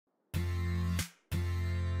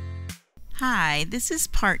Hi, this is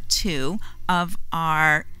part 2 of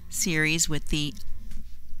our series with the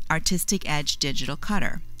Artistic Edge digital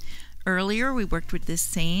cutter. Earlier we worked with this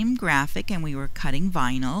same graphic and we were cutting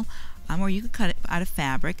vinyl, or you could cut it out of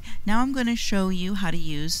fabric. Now I'm going to show you how to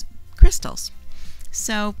use crystals.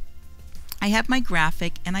 So I have my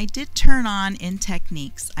graphic and I did turn on in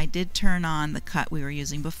techniques. I did turn on the cut we were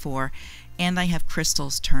using before, and I have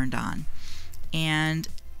crystals turned on. And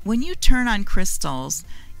when you turn on crystals,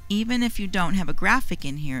 even if you don't have a graphic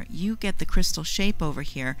in here, you get the crystal shape over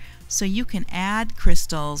here, so you can add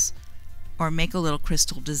crystals or make a little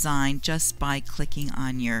crystal design just by clicking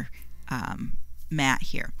on your mat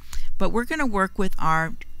here. But we're going to work with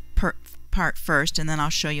our part first, and then I'll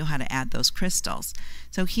show you how to add those crystals.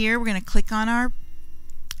 So here we're going to click on our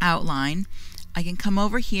outline. I can come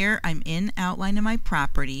over here. I'm in outline in my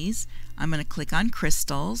properties. I'm going to click on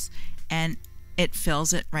crystals, and it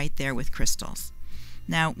fills it right there with crystals.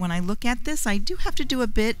 Now when I look at this, I do have to do a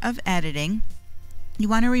bit of editing. You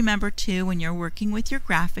want to remember too, when you're working with your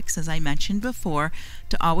graphics, as I mentioned before,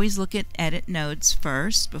 to always look at edit nodes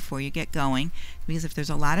first before you get going, because if there's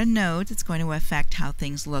a lot of nodes, it's going to affect how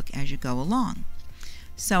things look as you go along.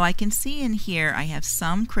 So I can see in here I have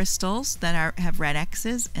some crystals that have red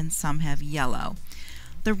X's and some have yellow.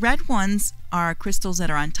 The red ones are crystals that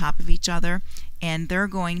are on top of each other, and they're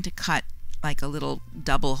going to cut like a little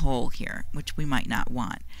double hole here, which we might not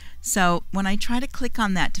want. So when I try to click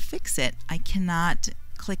on that to fix it, I cannot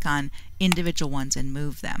click on individual ones and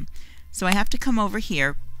move them. So I have to come over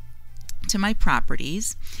here to my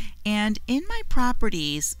properties, and in my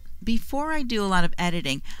properties, before I do a lot of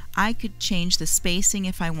editing, I could change the spacing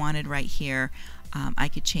if I wanted right here. I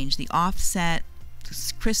could change the offset,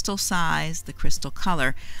 the crystal size, the crystal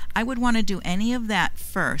color. I would want to do any of that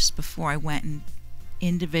first before I went and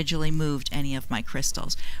individually moved any of my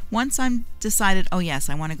crystals. Once I'm decided, oh yes,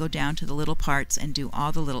 I want to go down to the little parts and do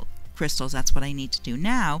all the little crystals, that's what I need to do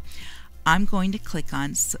now, I'm going to click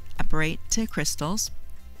on separate to crystals,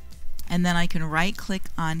 and then I can right click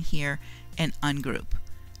on here and ungroup.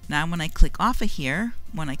 Now when I click off of here,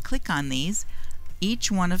 when I click on these, each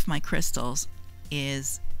one of my crystals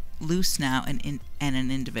is loose now and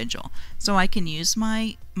an individual. So I can use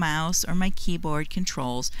my mouse or my keyboard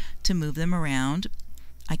controls to move them around.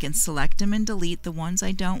 I can select them and delete the ones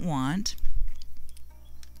I don't want.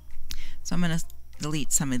 So I'm going to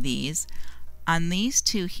delete some of these. On these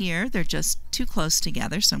two here, they're just too close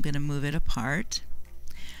together, so I'm going to move it apart.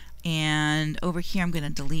 And over here I'm going to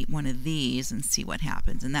delete one of these and see what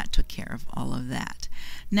happens, and that took care of all of that.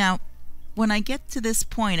 Now when I get to this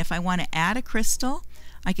point, if I want to add a crystal,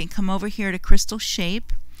 I can come over here to crystal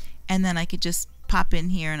shape, and then I could just pop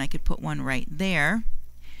in here and I could put one right there.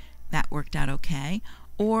 That worked out okay.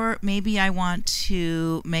 Or maybe I want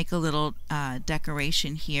to make a little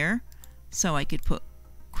decoration here, so I could put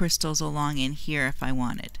crystals along in here if I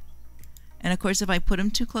wanted. And of course if I put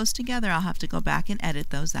them too close together, I'll have to go back and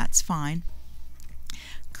edit those. That's fine.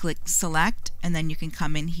 Click select, and then you can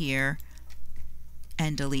come in here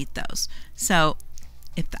and delete those. So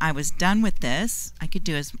if I was done with this, I could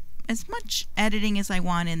do as much editing as I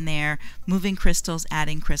want in there, moving crystals,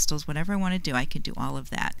 adding crystals, whatever I want to do, I can do all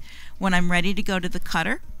of that. When I'm ready to go to the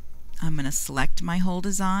cutter, I'm going to select my whole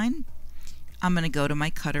design. I'm going to go to my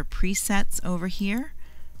cutter presets over here,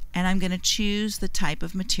 and I'm going to choose the type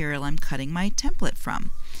of material I'm cutting my template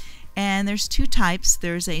from. And there's two types.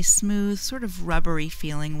 There's a smooth, sort of rubbery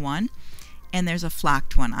feeling one, and there's a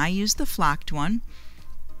flocked one. I use the flocked one,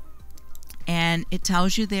 and it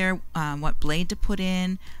tells you there what blade to put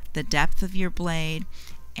in, the depth of your blade,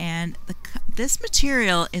 and this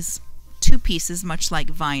material is two pieces, much like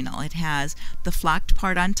vinyl. It has the flocked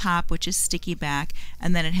part on top, which is sticky back,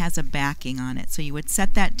 and then it has a backing on it. So you would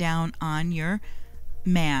set that down on your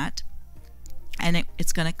mat, and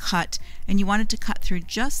it's going to cut, and you want it to cut through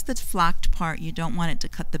just the flocked part. You don't want it to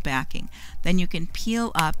cut the backing. Then you can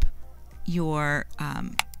peel up your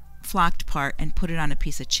flocked part and put it on a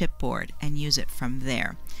piece of chipboard and use it from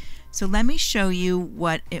there. So let me show you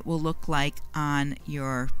what it will look like on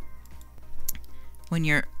your, when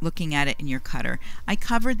you're looking at it in your cutter. I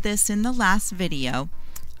covered this in the last video,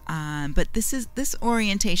 but this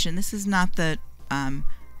orientation, this is not the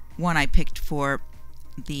one I picked for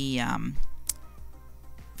the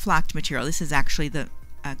flocked material. This is actually the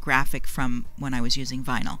graphic from when I was using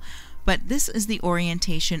vinyl. But this is the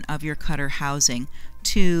orientation of your cutter housing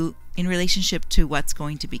in relationship to what's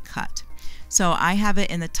going to be cut. So I have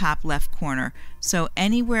it in the top left corner. So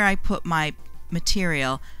anywhere I put my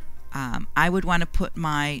material, I would want to put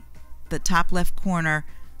the top left corner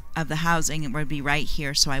of the housing would be right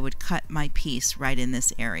here, so I would cut my piece right in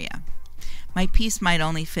this area. My piece might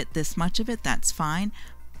only fit this much of it, that's fine.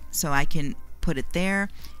 So I can put it there.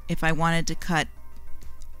 If I wanted to cut,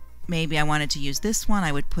 maybe I wanted to use this one,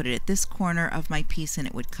 I would put it at this corner of my piece and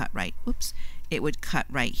it would cut right, oops, it would cut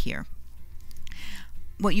right here.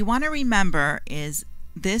 What you want to remember is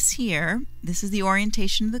this here, this is the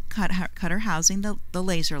orientation of the cutter housing, the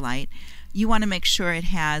laser light. You want to make sure it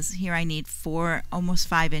has, here I need almost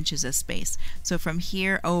 5 inches of space. So from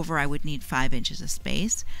here over I would need 5 inches of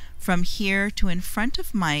space. From here to in front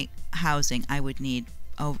of my housing I would need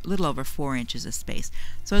a little over 4 inches of space.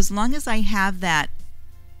 So as long as I have that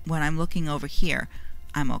when I'm looking over here,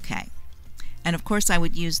 I'm okay. And of course I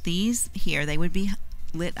would use these here. They would be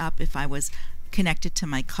lit up if I was connected to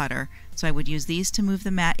my cutter. So I would use these to move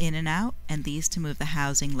the mat in and out and these to move the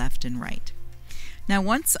housing left and right. Now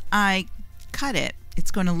once I cut it,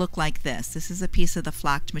 it's going to look like this. This is a piece of the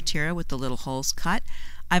flocked material with the little holes cut.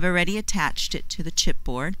 I've already attached it to the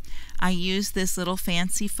chipboard. I use this little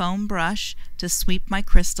fancy foam brush to sweep my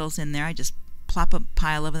crystals in there. I just plop a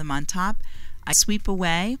pile of them on top. I sweep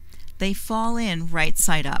away. They fall in right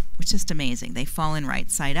side up, which is just amazing. They fall in right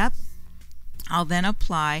side up. I'll then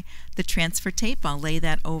apply the transfer tape. I'll lay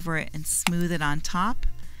that over it and smooth it on top.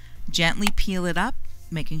 Gently peel it up,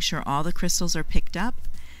 making sure all the crystals are picked up.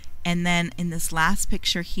 And then in this last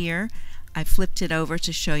picture here, I flipped it over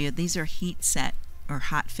to show you these are heat set or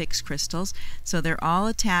hot fix crystals. So they're all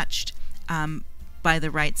attached by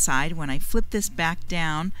the right side. When I flip this back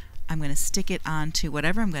down, I'm going to stick it onto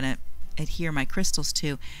whatever I'm going to adhere my crystals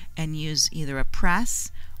to and use either a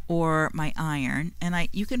press or my iron. And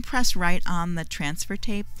you can press right on the transfer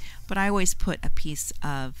tape, but I always put a piece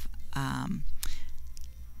of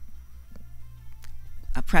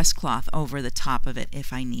a press cloth over the top of it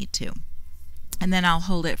if I need to. And then I'll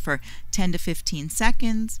hold it for 10 to 15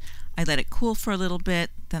 seconds. I let it cool for a little bit,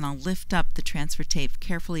 then I'll lift up the transfer tape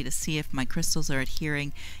carefully to see if my crystals are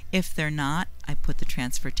adhering. If they're not, I put the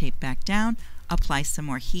transfer tape back down, apply some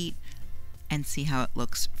more heat, and see how it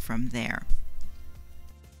looks from there.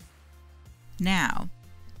 Now,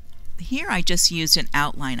 here I just used an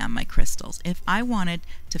outline on my crystals. If I wanted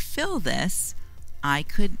to fill this, I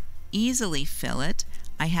could easily fill it.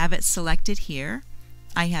 I have it selected here.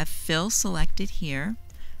 I have fill selected here.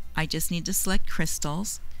 I just need to select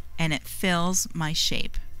crystals and it fills my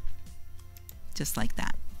shape. Just like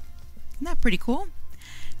that. Isn't that pretty cool?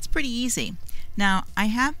 It's pretty easy. Now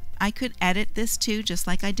I could edit this too, just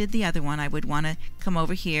like I did the other one. I would want to come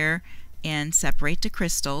over here and separate the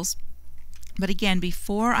crystals. But again,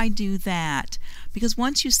 before I do that, because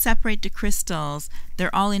once you separate the crystals,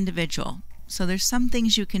 they're all individual. So there's some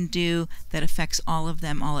things you can do that affects all of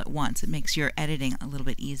them all at once. It makes your editing a little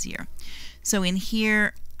bit easier. So in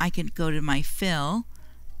here, I can go to my fill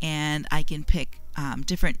and I can pick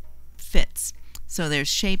different fits. So there's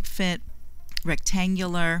shape fit,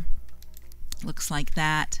 rectangular, looks like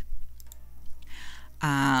that.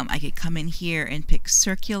 I could come in here and pick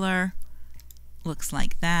circular, looks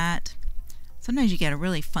like that. Sometimes you get a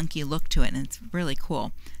really funky look to it and it's really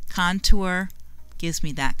cool. Contour gives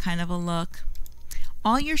me that kind of a look.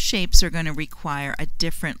 All your shapes are going to require a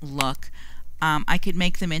different look. I could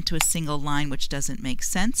make them into a single line, which doesn't make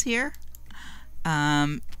sense here.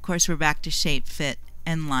 Of course, we're back to shape fit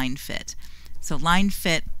and line fit. So line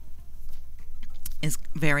fit is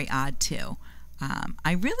very odd too.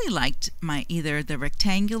 I really liked either the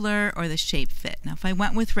rectangular or the shape fit. Now if I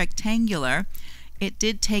went with rectangular, it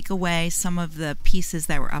did take away some of the pieces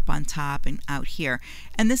that were up on top and out here.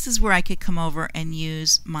 And this is where I could come over and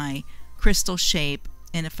use my crystal shape,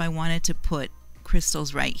 and if I wanted to put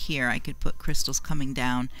crystals right here, I could put crystals coming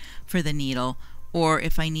down for the needle, or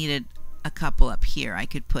if I needed a couple up here, I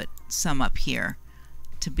could put some up here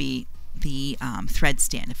to be the thread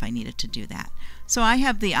stand if I needed to do that. So I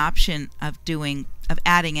have the option of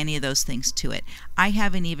adding any of those things to it. I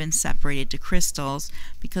haven't even separated the crystals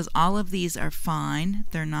because all of these are fine.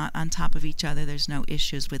 They're not on top of each other. There's no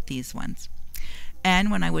issues with these ones.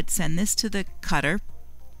 And when I would send this to the cutter,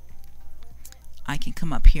 I can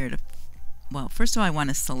come up here to, well, first of all I want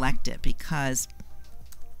to select it because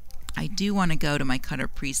I do want to go to my cutter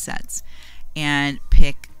presets and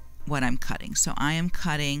pick what I'm cutting. So I am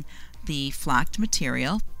cutting the flocked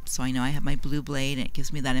material, so I know I have my blue blade and it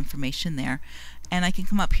gives me that information there. And I can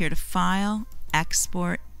come up here to File,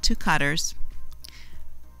 Export to Cutters.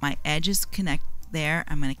 My edges connect there.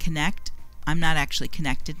 I'm going to connect. I'm not actually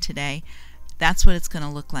connected today. That's what it's going to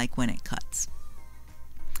look like when it cuts.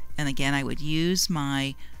 And again, I would use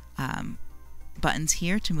my buttons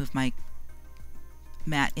here to move my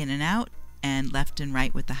mat in and out and left and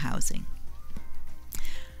right with the housing.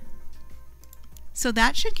 So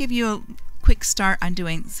that should give you a quick quick start on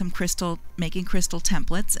doing some making crystal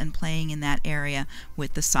templates and playing in that area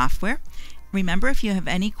with the software. Remember, if you have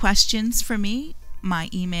any questions for me, my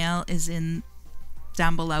email is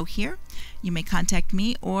down below here. You may contact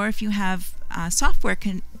me, or if you have software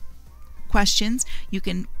questions, you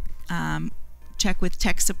can check with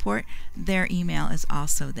tech support. Their email is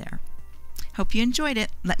also there. Hope you enjoyed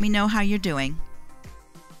it. Let me know how you're doing.